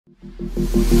Alright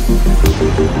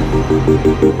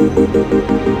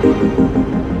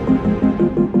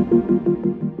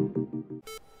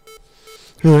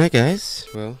guys,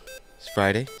 well, it's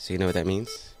Friday, so you know what that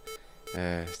means.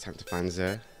 It's time to find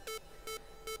Zer.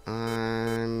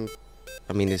 I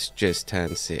mean, it's just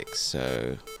turned 6,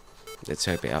 so let's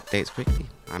hope it updates quickly.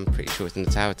 I'm pretty sure it's in the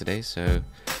tower today, so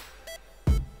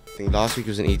I think last week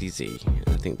he was in EDZ, and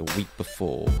I think the week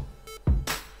before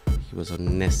he was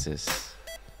on Nessus.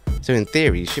 So in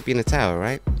theory, he should be in the tower,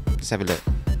 right? Let's have a look.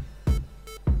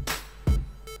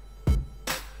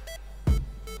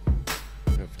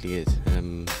 Hopefully it,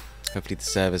 hopefully the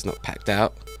server's not packed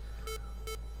out.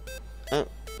 Oh,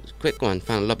 quick one,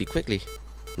 found a lobby quickly.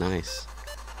 Nice.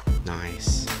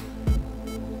 Nice.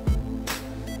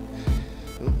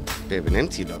 Oh, bit of an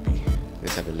empty lobby.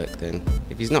 Let's have a look then.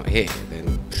 If he's not here,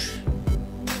 then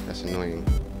that's annoying.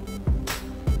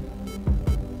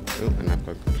 Oh, and I've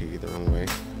gone completely the wrong way.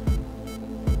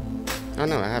 Oh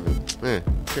no, I haven't.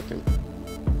 Tripping.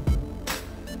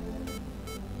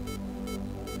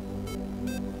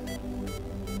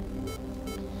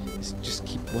 Let's just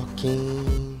keep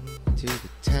walking to the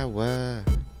tower.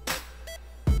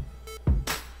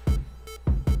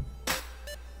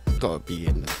 Gotta be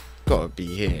in the, gotta be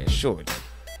here, surely.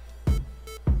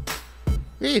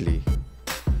 Really?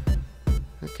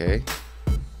 Okay.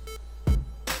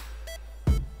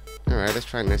 Alright, let's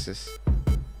try Nessus.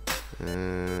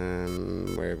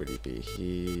 Where would he be?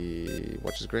 He...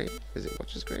 Watcher's Grave? Is it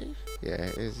Watcher's Grave? Yeah,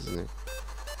 it is, isn't it?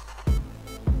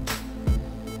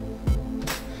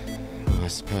 Well, I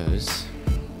suppose.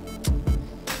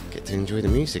 Get to enjoy the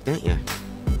music, don't you?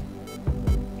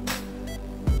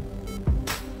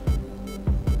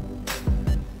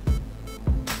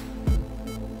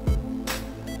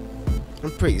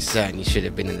 I'm pretty certain he should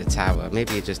have been in the tower.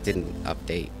 Maybe it just didn't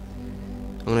update.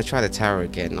 I'm gonna try the tower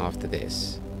again after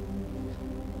this.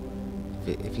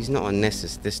 If he's not on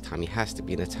Nessus this time, he has to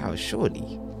be in the tower,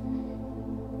 surely.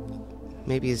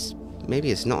 Maybe it's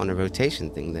not on a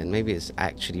rotation thing then. Maybe it's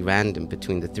actually random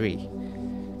between the three.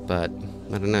 But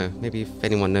I don't know. Maybe if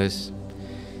anyone knows,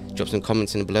 drop some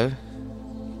comments in below.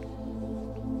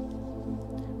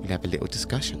 We'll have a little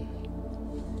discussion.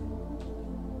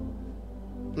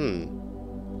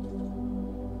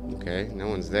 Okay, no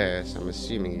one's there, so I'm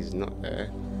assuming he's not there.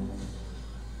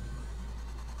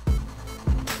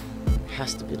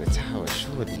 Has to be in the tower,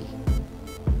 surely.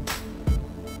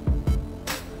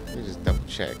 Let me just double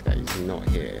check that he's not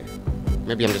here.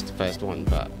 Maybe I'm just the first one,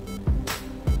 but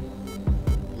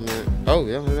no. Oh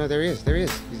yeah, no, there he is. There he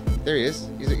is. There he is.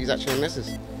 He's actually on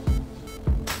Nessus.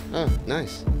 Oh,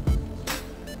 nice.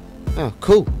 Oh,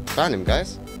 cool. Found him,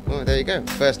 guys. Oh, there you go.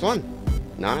 First one.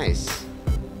 Nice.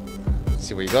 Let's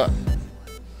see what you got.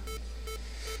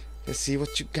 Let's see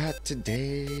what you got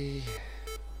today.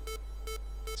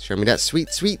 Show me that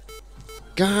sweet, sweet.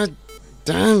 God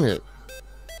damn it.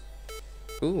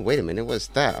 Ooh, wait a minute. What's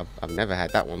that? I've never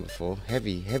had that one before.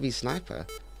 Heavy sniper.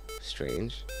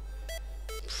 Strange.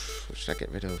 What should I get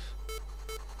rid of?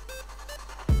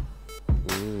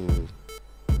 Ooh.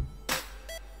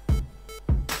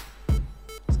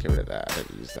 Let's get rid of that. I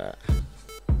don't use that.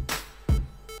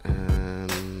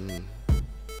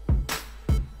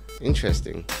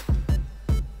 Interesting.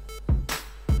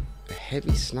 A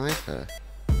heavy sniper.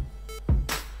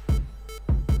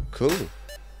 Cool.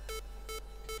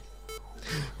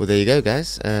 Well, there you go,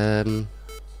 guys.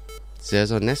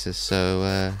 Zer's on Nessus,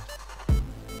 so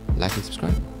like and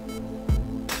subscribe.